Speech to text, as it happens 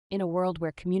In a world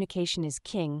where communication is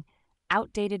king,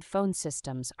 outdated phone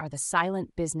systems are the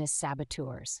silent business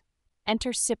saboteurs.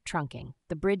 Enter SIP trunking,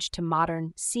 the bridge to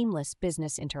modern, seamless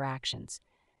business interactions.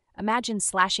 Imagine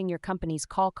slashing your company's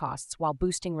call costs while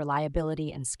boosting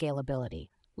reliability and scalability.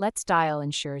 LetsDial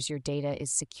ensures your data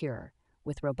is secure,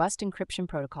 with robust encryption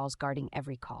protocols guarding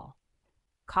every call.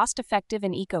 Cost-effective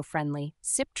and eco-friendly,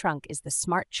 SIP Trunk is the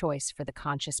smart choice for the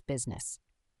conscious business.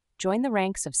 Join the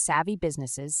ranks of savvy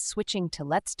businesses switching to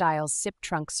LetsDial's SIP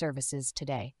Trunk services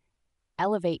today.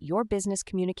 Elevate your business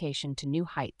communication to new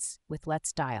heights with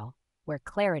LetsDial, where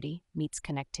clarity meets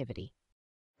connectivity.